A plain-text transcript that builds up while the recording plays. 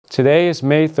Today is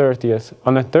May 30th.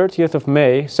 On the 30th of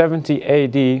May, 70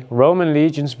 AD, Roman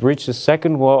legions breached the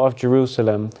second wall of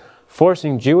Jerusalem,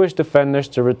 forcing Jewish defenders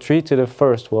to retreat to the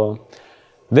first wall.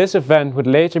 This event would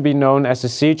later be known as the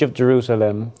Siege of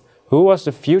Jerusalem. Who was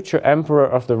the future emperor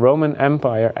of the Roman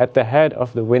Empire at the head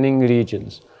of the winning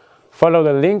legions? Follow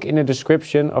the link in the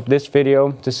description of this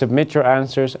video to submit your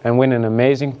answers and win an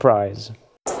amazing prize.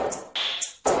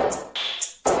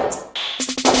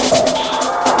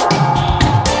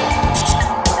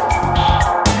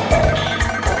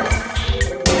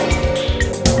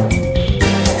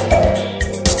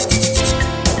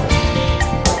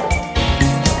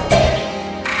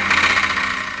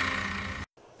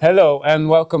 Hello and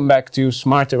welcome back to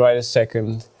Smarter by the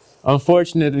Second.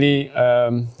 Unfortunately,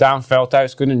 Daan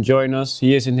Veldhuis couldn't join us.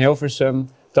 He is in Hilversum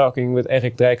talking with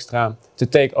Erik Dijkstra to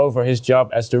take over his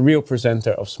job as the real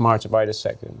presenter of Smarter by the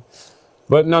Second.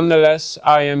 But nonetheless,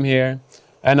 I am here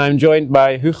and I'm joined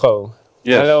by Hugo.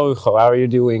 Yes. Hello Hugo, how are you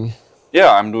doing?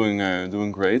 Yeah, I'm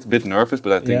doing great. A bit nervous,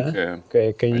 but I think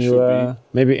okay, can you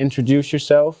maybe introduce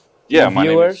yourself? Yeah, my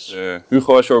name is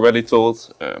Hugo, as you already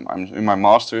told. I'm in my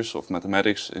Masters of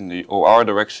Mathematics in the OR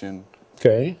direction.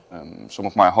 Okay. Some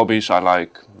of my hobbies, I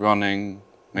like running,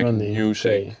 making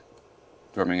music,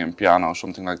 drumming and piano,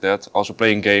 something like that. Also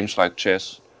playing games like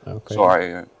chess. Okay. So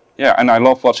and I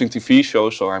love watching TV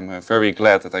shows, so I'm very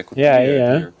glad that I could be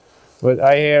here. But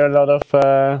I hear a lot of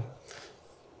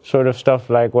sort of stuff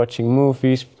like watching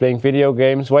movies, playing video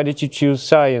games. Why did you choose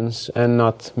science and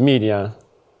not media?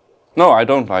 No, I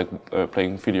don't like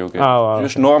playing video games.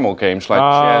 Just normal games like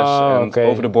chess and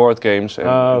over-the-board games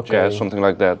and chess, something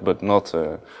like that. But not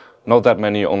that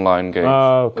many online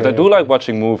games. But I do like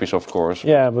watching movies, of course.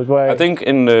 Yeah, but why? I think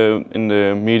in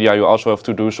the media you also have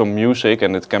to do some music,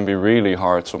 and it can be really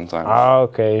hard sometimes.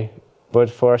 Okay. But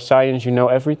for science, you know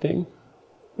everything?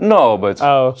 No, but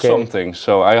some things.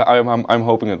 So I'm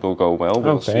hoping it will go well.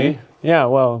 We'll see. Yeah.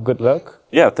 Well, good luck.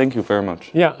 Yeah. Thank you very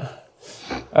much. Yeah.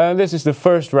 This is the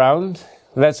first round.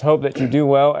 Let's hope that you do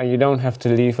well and you don't have to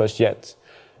leave us yet.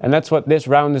 And that's what this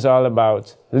round is all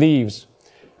about. Leaves.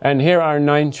 And here are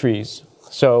 9 trees.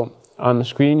 So on the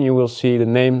screen you will see the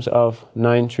names of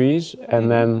 9 trees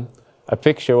and then a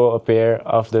picture will appear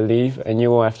of the leaf and you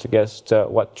will have to guess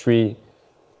what tree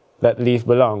that leaf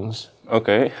belongs.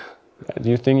 Okay. Do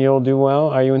you think you'll do well?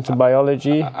 Are you into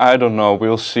biology? I don't know.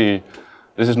 We'll see.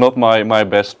 This is not my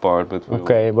best part, but we'll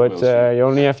you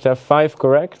only have to have 5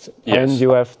 correct, and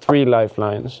you have 3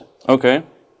 lifelines. Okay.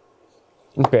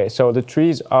 Okay, so the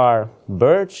trees are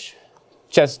birch,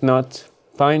 chestnut,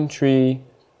 pine tree,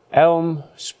 elm,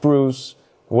 spruce,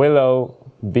 willow,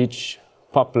 beech,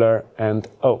 poplar, and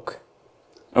oak.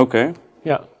 Okay.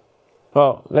 Yeah.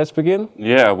 Well, let's begin.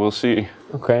 Yeah, we'll see.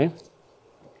 Okay.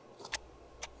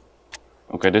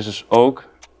 Okay, this is oak.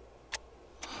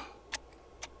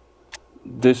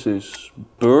 This is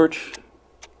birch.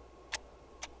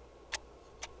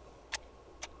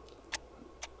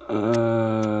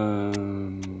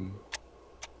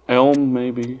 Elm,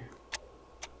 maybe.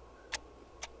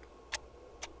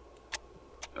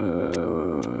 Oh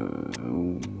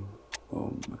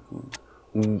my god.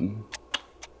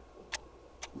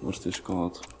 What's this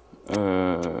called?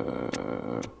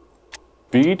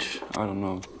 Beech? I don't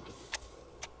know.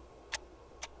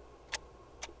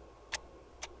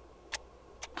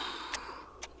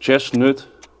 Chestnut.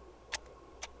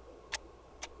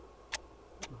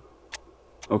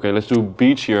 Okay, let's do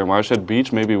beech here. I said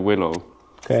beech, maybe willow.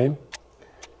 Okay.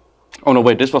 Oh no,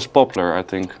 wait, this was poplar, I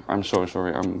think. I'm so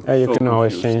sorry. You can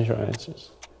always change your answers.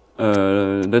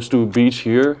 Let's do beech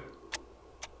here.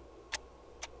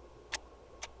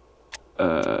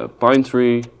 Pine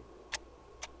tree.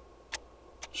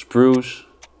 Spruce.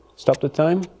 Stop the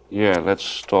time? Yeah, let's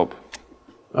stop.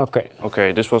 Okay.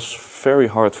 Okay, this was very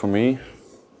hard for me.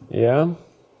 Yeah.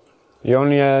 You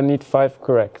only need 5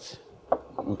 correct.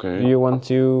 Okay. Do you want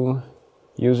to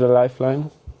use a lifeline?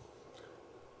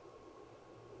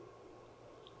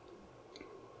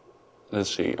 Let's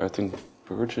see. I think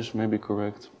birch is maybe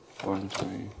correct. Pine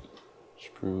tree,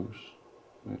 spruce,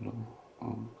 willow,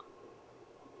 oak.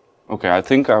 Okay, I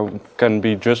think I can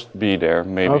just be there,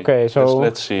 maybe. Okay, so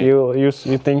let's see. You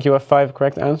think you have 5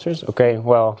 correct answers? Okay,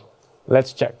 well,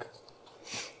 let's check.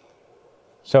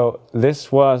 So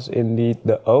this was indeed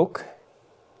the oak.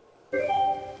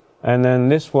 And then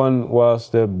this one was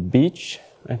the beech.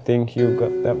 I think you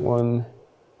got that one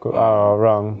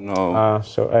wrong. No.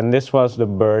 And this was the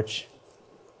birch.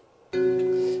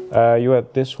 You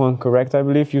had this one correct, I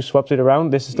believe. You swapped it around.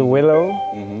 This is the willow.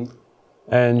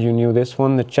 And you knew this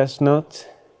one, the chestnut.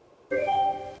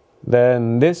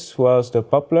 Then this was the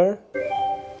poplar.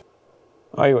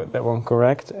 Oh, you got that one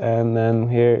correct. And then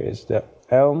here is the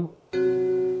elm.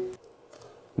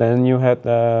 Then you had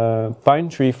the pine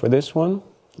tree for this one.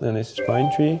 And this is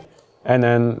pine tree. And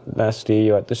then lastly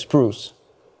you had the spruce.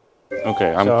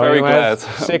 Okay, I'm very glad.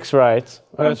 6 right.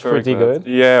 Well, that's pretty good.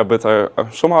 Yeah, but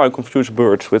somehow I confused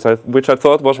birds, which I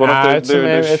thought was one of the it's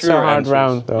a hard answers.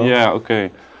 round though. Yeah,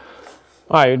 okay.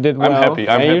 Ah, you did well. I'm happy.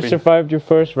 And you survived your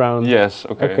first round. Yes,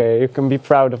 okay. Okay, you can be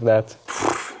proud of that.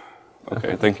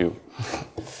 Okay, thank you.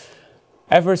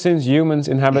 Ever since humans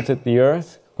inhabited the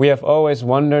earth, we have always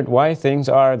wondered why things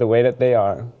are the way that they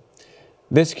are.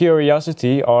 This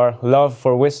curiosity, or love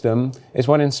for wisdom, is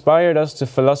what inspired us to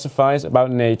philosophize about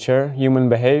nature, human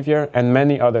behavior, and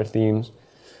many other themes.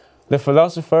 The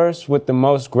philosophers with the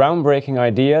most groundbreaking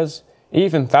ideas,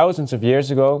 even thousands of years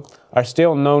ago, are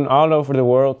still known all over the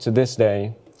world to this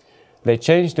day. They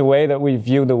change the way that we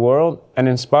view the world and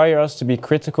inspire us to be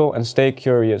critical and stay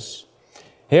curious.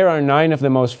 Here are 9 of the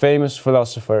most famous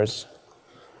philosophers.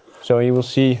 So you will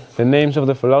see the names of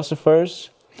the philosophers.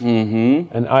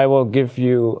 And I will give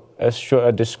you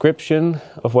a description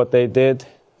of what they did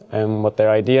and what their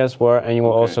ideas were, and you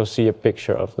will also see a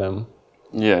picture of them.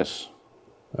 Yes.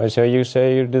 So you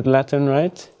say you did Latin,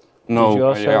 right?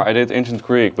 No, yeah, I did ancient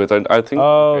Greek, but I think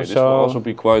this will also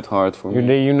be quite hard for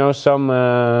me. You know some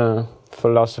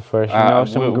philosophers, you know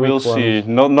some Greek ones. We'll see.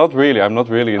 Not really, I'm not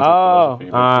really into philosophy,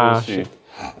 but we'll see.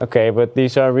 Okay, but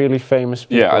these are really famous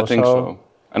people. Yeah, I think so.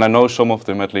 And I know some of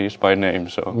them at least by name,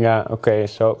 so... Yeah, okay,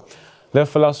 so the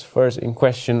philosophers in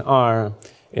question are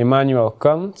Immanuel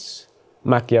Kant,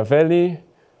 Machiavelli,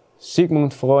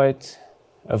 Sigmund Freud,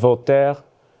 Voltaire,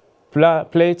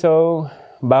 Plato,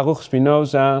 Baruch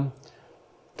Spinoza,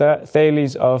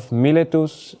 Thales of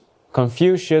Miletus,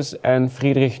 Confucius, and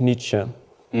Friedrich Nietzsche.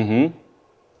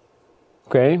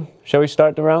 Okay, shall we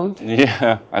start the round?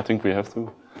 Yeah, I think we have to.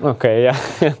 Okay, yeah.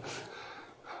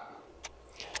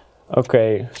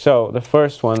 Okay, so the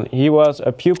first one, he was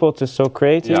a pupil to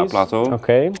Socrates. Yeah, Plato.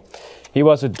 Okay. He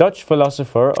was a Dutch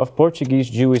philosopher of Portuguese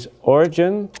Jewish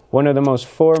origin, one of the most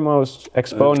foremost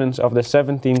exponents of the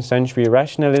 17th century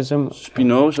rationalism.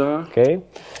 Spinoza. Okay.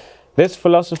 This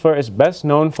philosopher is best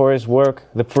known for his work,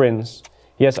 The Prince.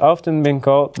 He has often been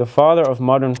called the father of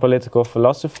modern political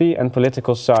philosophy and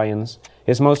political science.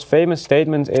 His most famous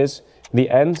statement is, "The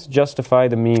ends justify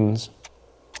the means."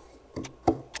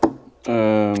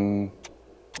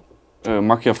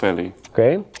 Machiavelli.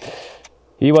 Okay.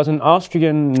 He was an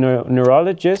Austrian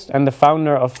neurologist and the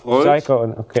founder of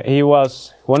He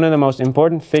was one of the most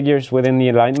important figures within the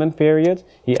Enlightenment period.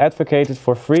 He advocated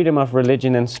for freedom of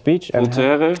religion and speech.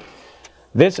 Voltaire.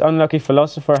 This unlucky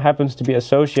philosopher happens to be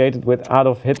associated with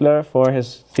Adolf Hitler for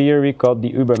his theory called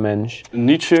the Übermensch.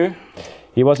 Nietzsche.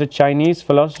 He was a Chinese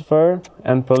philosopher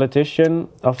and politician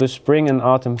of the spring and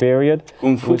autumn period.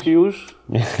 Confucius.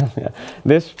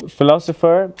 This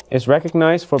philosopher is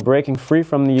recognized for breaking free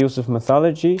from the use of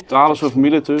mythology. Thales of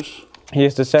Miletus. He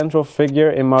is the central figure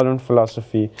in modern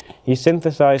philosophy. He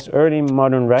synthesized early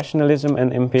modern rationalism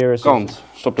and empiricism. Kant.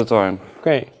 Stop the time.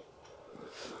 Okay.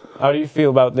 How do you feel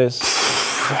about this?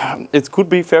 It could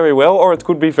be very well or it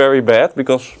could be very bad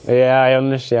because... Yeah, I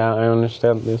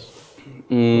understand this.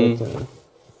 But,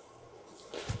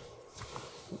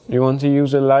 you want to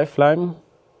use a lifeline?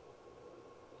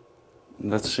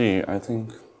 Let's see, I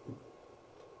think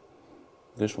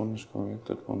this one is correct,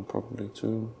 that one probably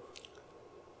too.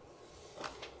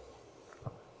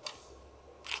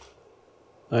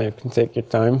 You can take your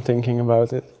time thinking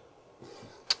about it.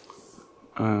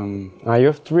 You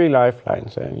have 3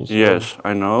 lifelines. Yes,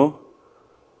 I know.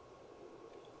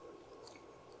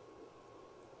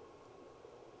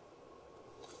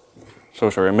 So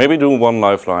sorry, maybe do 1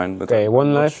 lifeline. But okay,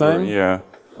 1 lifeline? Sure. Yeah.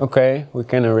 Okay, we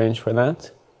can arrange for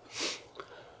that.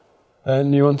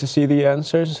 And you want to see the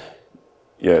answers?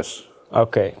 Yes.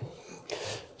 Okay.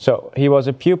 So, he was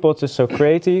a pupil to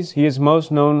Socrates. He is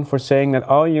most known for saying that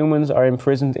all humans are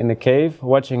imprisoned in a cave,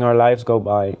 watching our lives go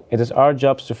by. It is our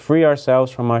jobs to free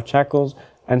ourselves from our shackles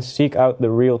and seek out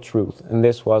the real truth. And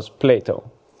this was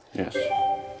Plato. Yes.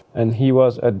 And he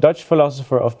was a Dutch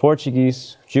philosopher of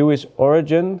Portuguese Jewish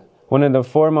origin, one of the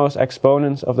foremost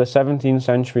exponents of the 17th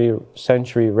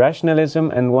century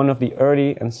rationalism and one of the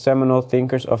early and seminal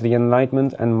thinkers of the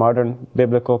Enlightenment and modern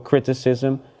biblical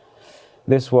criticism.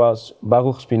 This was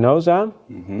Baruch Spinoza.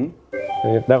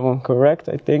 We have that one correct,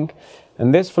 I think.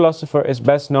 And this philosopher is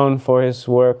best known for his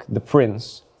work, The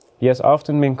Prince. He has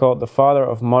often been called the father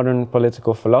of modern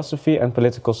political philosophy and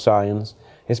political science.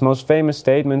 His most famous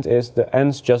statement is, "The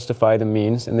ends justify the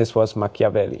means," and this was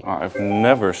Machiavelli. I've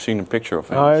never seen a picture of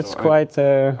him. Oh, it's so quite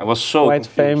I was so quite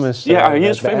confused. famous. Yeah, he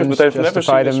is famous, but I've never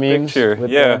seen this picture.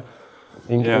 Yeah.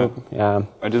 Yeah.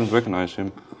 I didn't recognize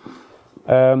him.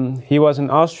 He was an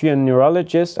Austrian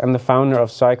neurologist and the founder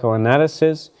of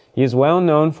psychoanalysis. He is well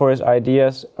known for his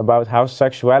ideas about how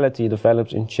sexuality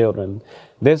develops in children.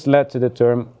 This led to the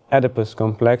term Oedipus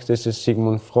complex. This is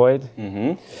Sigmund Freud.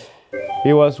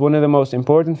 He was one of the most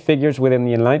important figures within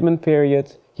the Enlightenment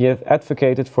period. He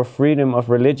advocated for freedom of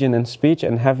religion and speech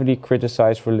and heavily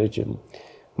criticized religion,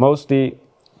 mostly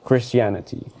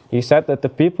Christianity. He said that the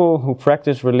people who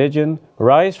practice religion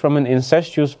rise from an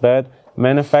incestuous bed,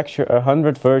 manufacture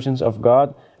 100 versions of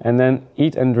God, and then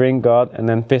eat and drink God, and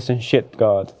then piss and shit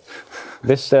God.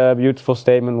 This beautiful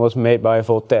statement was made by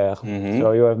Voltaire.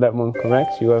 So you have that one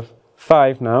correct. You have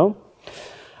 5 now.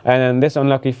 And then this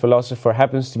unlucky philosopher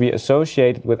happens to be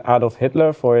associated with Adolf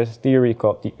Hitler for his theory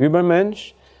called the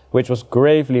Übermensch, which was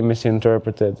gravely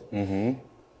misinterpreted.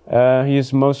 He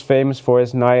is most famous for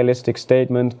his nihilistic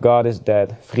statement, God is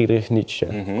dead, Friedrich Nietzsche,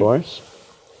 of course.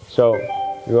 So,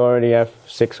 you already have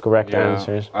 6 correct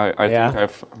answers. I think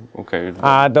I've... Okay.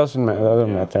 It doesn't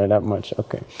matter that much,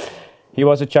 okay. He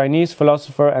was a Chinese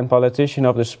philosopher and politician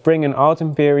of the spring and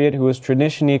autumn period who is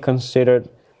traditionally considered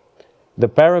the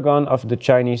paragon of the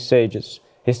Chinese sages.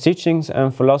 His teachings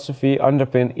and philosophy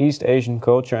underpin East Asian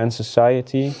culture and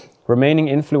society, remaining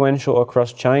influential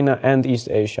across China and East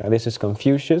Asia. This is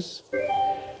Confucius.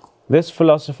 This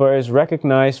philosopher is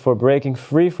recognized for breaking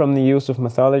free from the use of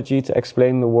mythology to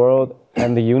explain the world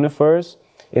and the universe,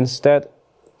 instead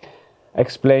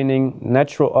explaining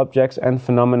natural objects and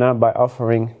phenomena by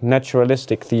offering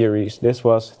naturalistic theories. This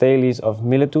was Thales of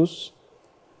Miletus.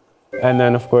 And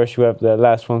then, of course, you have the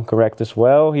last one correct as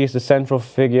well. He is the central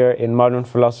figure in modern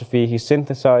philosophy. He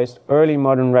synthesized early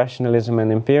modern rationalism and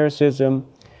empiricism,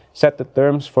 set the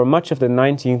terms for much of the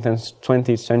 19th and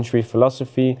 20th century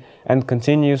philosophy, and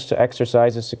continues to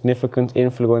exercise a significant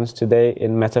influence today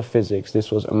in metaphysics. This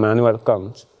was Immanuel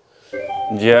Kant.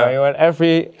 Yeah, you had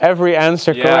every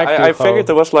answer correct. I figured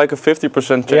there was like a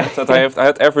 50% chance that I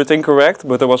had everything correct,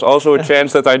 but there was also a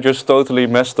chance that I just totally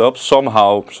messed up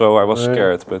somehow. So I was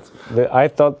scared. But I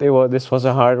thought this was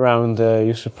a hard round.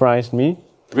 You surprised me.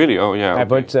 Really? Oh yeah. Okay.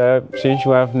 But since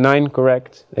you have 9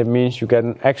 correct, it means you get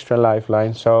an extra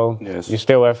lifeline. So you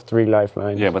still have 3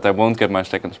 lifelines. Yeah, but I won't get my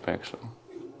second spec. So.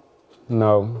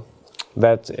 No,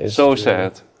 that is so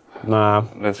sad. Nah.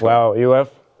 Well, you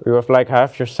have like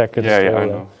half your seconds. Yeah, I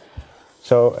know.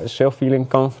 So, still feeling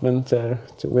confident to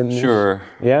win this? Sure.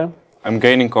 Yeah? I'm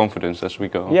gaining confidence as we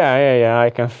go. Yeah,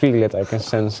 I can feel it, I can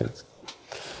sense it.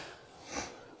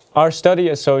 Our study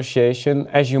association,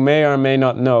 as you may or may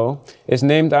not know, is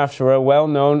named after a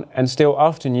well-known and still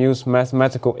often used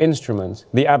mathematical instrument,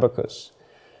 the abacus.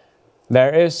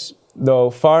 There is, though,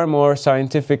 far more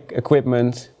scientific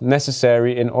equipment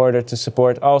necessary in order to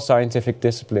support all scientific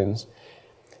disciplines.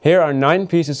 Here are 9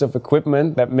 pieces of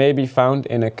equipment that may be found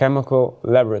in a chemical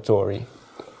laboratory.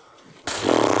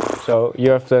 So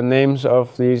you have the names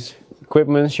of these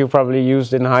equipments you probably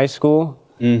used in high school.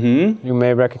 You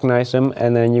may recognize them,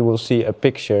 and then you will see a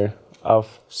picture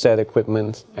of said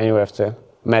equipment, and you have to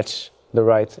match the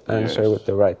right answer with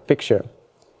the right picture.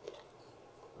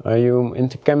 Are you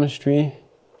into chemistry?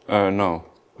 No.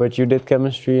 But you did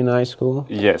chemistry in high school?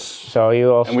 Yes. So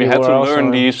you also... And we had to learn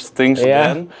these things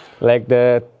again? Like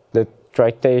the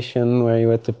tritation where you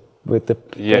had to... with the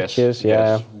patches?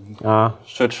 Yes.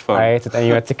 Such fun. I hate it, and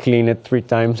you had to clean it 3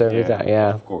 times every time.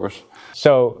 Yeah, of course.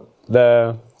 So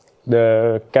the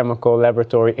chemical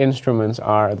laboratory instruments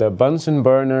are the Bunsen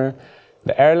burner,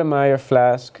 the Erlenmeyer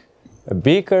flask, the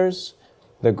beakers,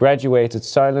 the graduated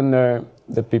cylinder,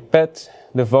 the pipette,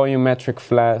 the volumetric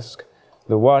flask,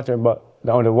 the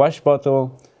the wash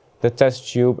bottle, the test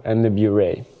tube, and the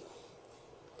burette.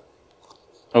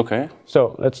 Okay.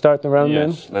 So let's start the round then.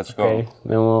 Yes, let's go. Okay,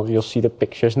 then you'll see the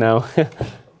pictures now.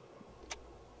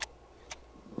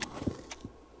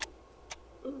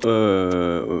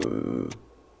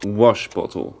 Wash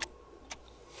bottle.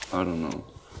 I don't know.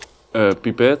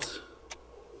 Pipette.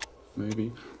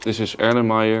 Maybe. This is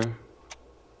Erlenmeyer.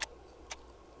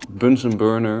 Bunsen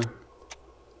burner.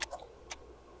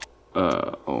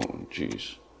 Oh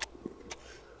jeez.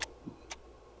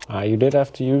 You did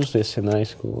have to use this in high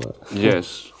school.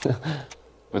 Yes.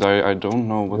 But I don't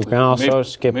know what... You can also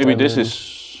skip... Maybe this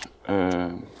is...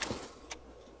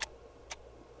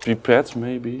 pipette,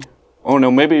 maybe? Oh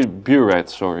no, maybe burette,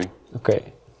 sorry.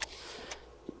 Okay.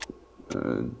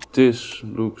 This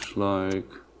looks like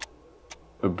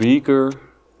a beaker.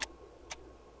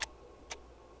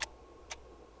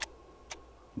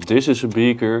 This is a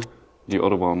beaker. The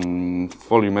other one,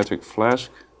 volumetric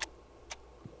flask.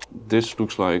 This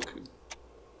looks like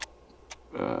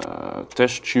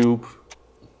test tube.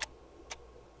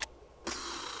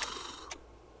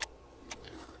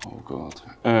 god.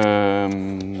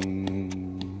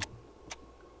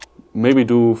 Maybe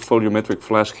do volumetric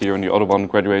flask here and the other one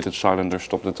graduated cylinder,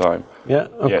 stop the time. Yeah,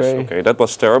 okay. Yes, okay, that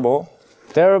was terrible.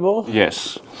 Terrible?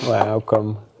 Yes. Well, how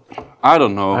come? I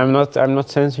don't know. I'm not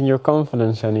sensing your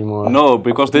confidence anymore. No,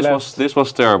 because this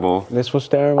was terrible. This was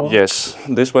terrible? Yes,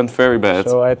 this went very bad.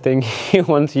 So I think you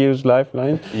want to use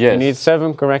lifeline? Yes. You need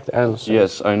 7 correct answers.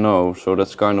 Yes, I know, so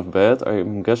that's kind of bad.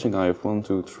 I'm guessing I have 1,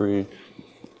 2, 3,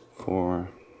 4.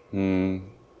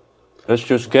 Let's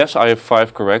just guess I have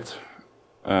 5 correct.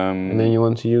 And then you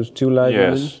want to use 2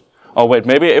 lifelines? Yes. Oh wait,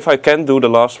 maybe if I can't do the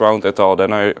last round at all,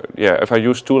 then if I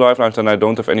use 2 lifelines, then I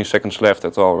don't have any seconds left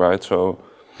at all, right? So.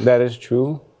 That is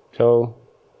true. So,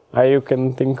 you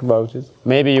can think about it.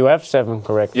 Maybe you have 7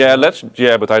 correct.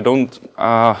 Yeah, but I don't.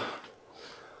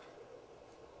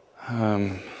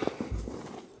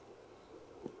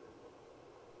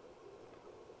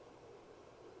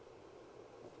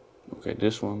 Okay,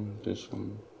 this one, this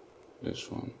one,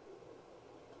 this one.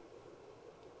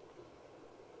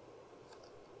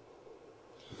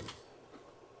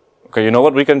 Okay, you know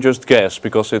what? We can just guess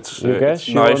because it's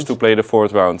nice to play the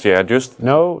 4th round. Yeah, just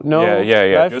no.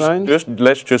 Yeah.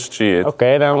 Let's just see it.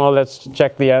 Okay, then let's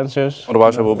check the answers.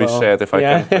 Otherwise, I will be sad if I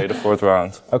can't play the 4th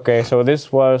round. Okay, so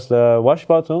this was the wash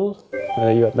bottle.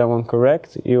 You had that one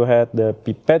correct. You had the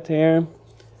pipette here.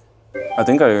 I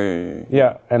think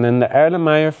Yeah, and then the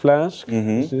Erlenmeyer flask.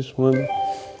 Is this one.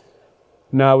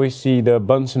 Now we see the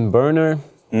Bunsen burner.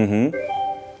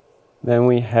 Then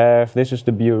we have, this is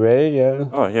the Bure, yeah.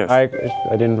 Oh yes. I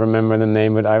didn't remember the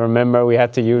name, but I remember we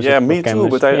had to use it for me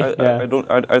chemistry. too,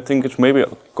 but I think it's maybe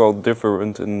called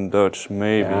different in Dutch,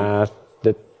 maybe. Yeah,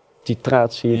 the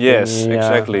titratie. Yes,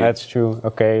 exactly. That's true.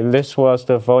 Okay, this was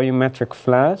the volumetric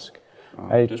flask.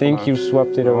 I think you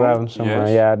swapped it around somewhere.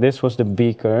 Yes. Yeah, this was the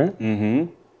beaker.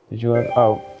 Did you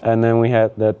have, and then we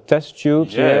had the test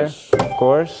tubes here, of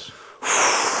course.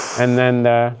 And then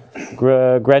the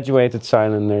graduated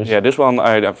cylinders. Yeah, this one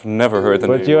I've never heard.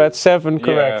 But you had 7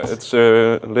 correct. Yeah, it's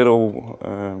a little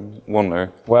wonder.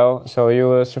 Well, so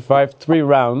you survived 3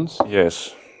 rounds.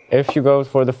 Yes. If you go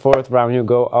for the 4th round, you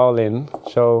go all in.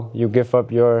 So you give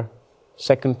up your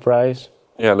 2nd prize.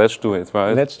 Yeah, let's do it,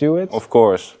 right? Let's do it? Of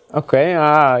course. Okay,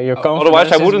 your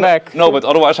confidence is back. No, but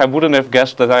otherwise I wouldn't have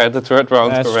guessed that I had the 3rd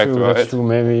round correct, right? That's true,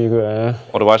 maybe you...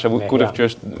 Otherwise I could have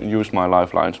just used my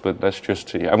lifelines, but let's just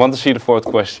see. I want to see the 4th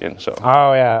question, so...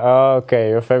 Oh yeah, okay,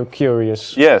 you're very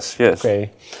curious. Yes. Okay.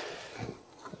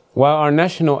 While our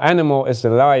national animal is the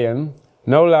lion,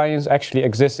 no lions actually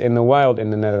exist in the wild in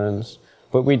the Netherlands.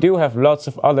 But we do have lots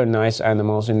of other nice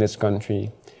animals in this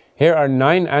country. Here are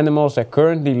 9 animals that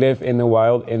currently live in the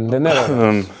wild in the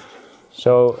Netherlands.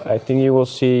 So I think you will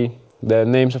see the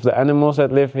names of the animals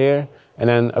that live here, and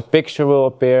then a picture will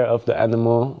appear of the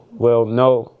animal. Well,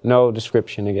 no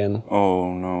description again.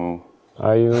 Oh no.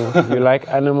 Are you like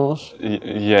animals?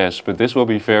 Yes, but this will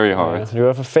be very hard. Yeah. Do you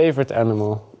have a favorite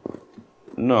animal?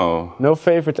 No. No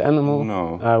favorite animal?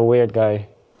 No. Weird guy.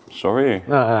 Sorry.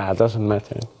 It doesn't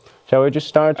matter. Shall we just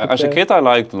start? As a kid, I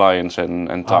liked lions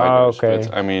and tigers. Okay.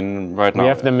 But I mean, right now we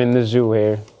have them in the zoo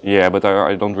here. Yeah, but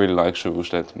I don't really like zoos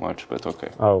that much. But okay.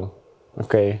 Oh,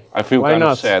 okay. I feel kind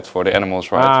of sad for the animals,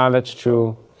 right? That's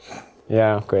true.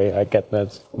 Yeah, okay, I get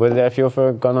that. But have you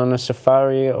ever gone on a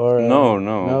safari or?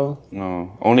 No.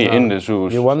 Only in the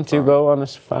zoos. You want to go on a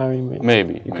safari?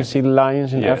 Maybe. You can see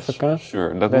lions in Africa.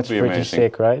 Sure, that would be amazing. That's pretty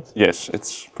sick, right? Yes,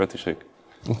 it's pretty sick.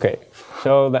 Okay,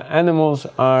 so the animals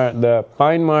are the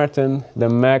pine marten, the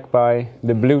magpie,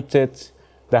 the blue tit,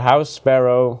 the house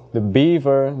sparrow, the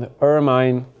beaver, the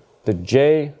ermine, the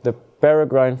jay, the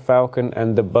peregrine falcon,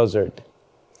 and the buzzard.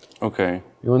 Okay.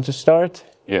 You want to start?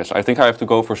 Yes, I think I have to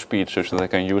go for speed so that I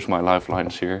can use my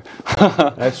lifelines here.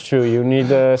 That's true, you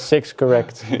need 6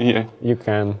 correct. Yeah. You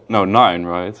can. No, 9,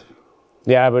 right?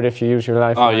 Yeah, but if you use your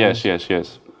lifeline. Oh, yes.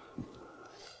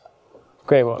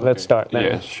 Okay, well, let's start then.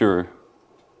 Yeah, sure.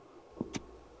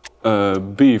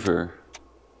 Beaver.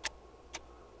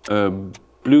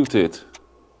 Blue tit.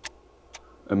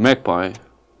 A magpie.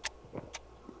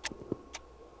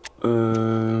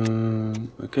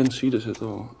 I can't see this at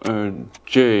all.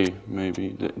 Jay,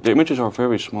 maybe. The images are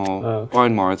very small. Oh, okay.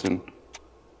 Pine marten.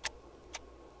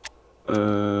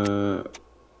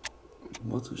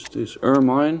 What is this?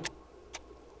 Ermine.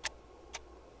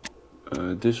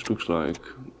 This looks like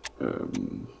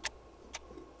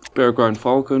peregrine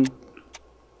falcon.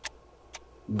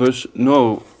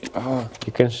 No.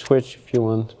 You can switch if you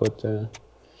want, but...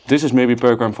 This is maybe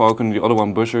peregrine falcon, the other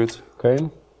one buzzard. Okay.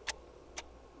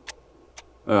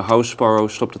 House sparrow,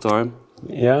 stop the time.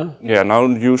 Yeah? Yeah, now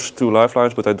use 2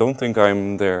 lifelines, but I don't think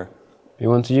I'm there. You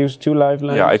want to use 2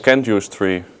 lifelines? Yeah, I can't use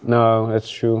 3. No, that's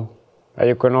true.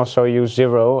 You can also use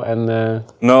 0 and...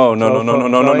 No.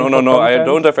 I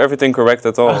don't have everything correct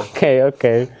at all.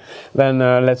 Okay. Then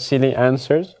let's see the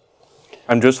answers.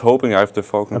 I'm just hoping I have the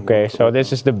falcon. Okay, so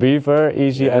this is the beaver,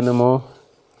 easy animal.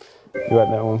 You got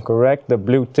that one correct. The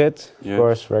blue tit, of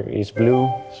course, is blue,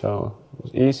 so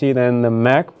it's easy. Then the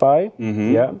magpie,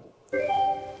 yeah.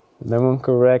 That one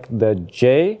correct. The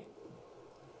jay.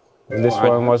 This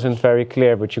one wasn't very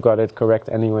clear, but you got it correct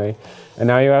anyway. And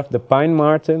now you have the pine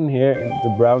marten here. The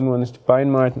brown one is the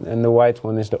pine marten, and the white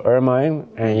one is the ermine.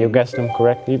 And you guessed them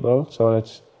correctly both, so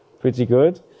that's pretty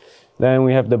good. Then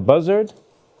we have the buzzard.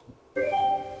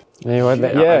 And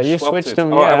you you switched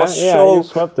them. You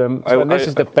swapped them. So this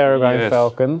is the peregrine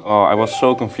falcon. Oh, I was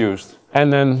so confused.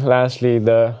 And then lastly,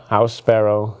 the house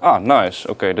sparrow. Ah, nice.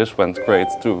 Okay, this went great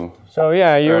too. So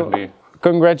yeah,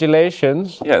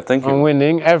 congratulations. Yeah, thank you. On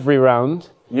winning every round.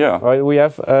 Yeah. We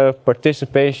have a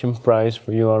participation prize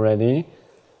for you already.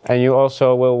 And you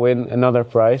also will win another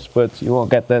prize, but you will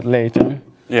get that later.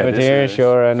 Yeah, but here's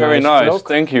your very nice. cloak.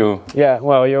 Thank you. Yeah,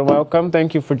 well, you're welcome.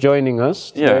 Thank you for joining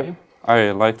us today. Yeah,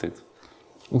 I liked it.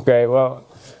 Okay, well,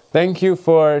 thank you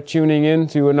for tuning in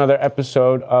to another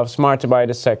episode of Smarter by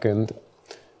the Second.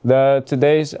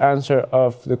 Today's answer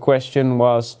of the question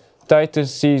was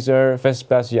Titus Caesar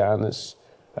Vespasianus.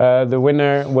 The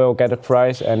winner will get a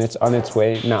prize and it's on its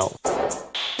way now.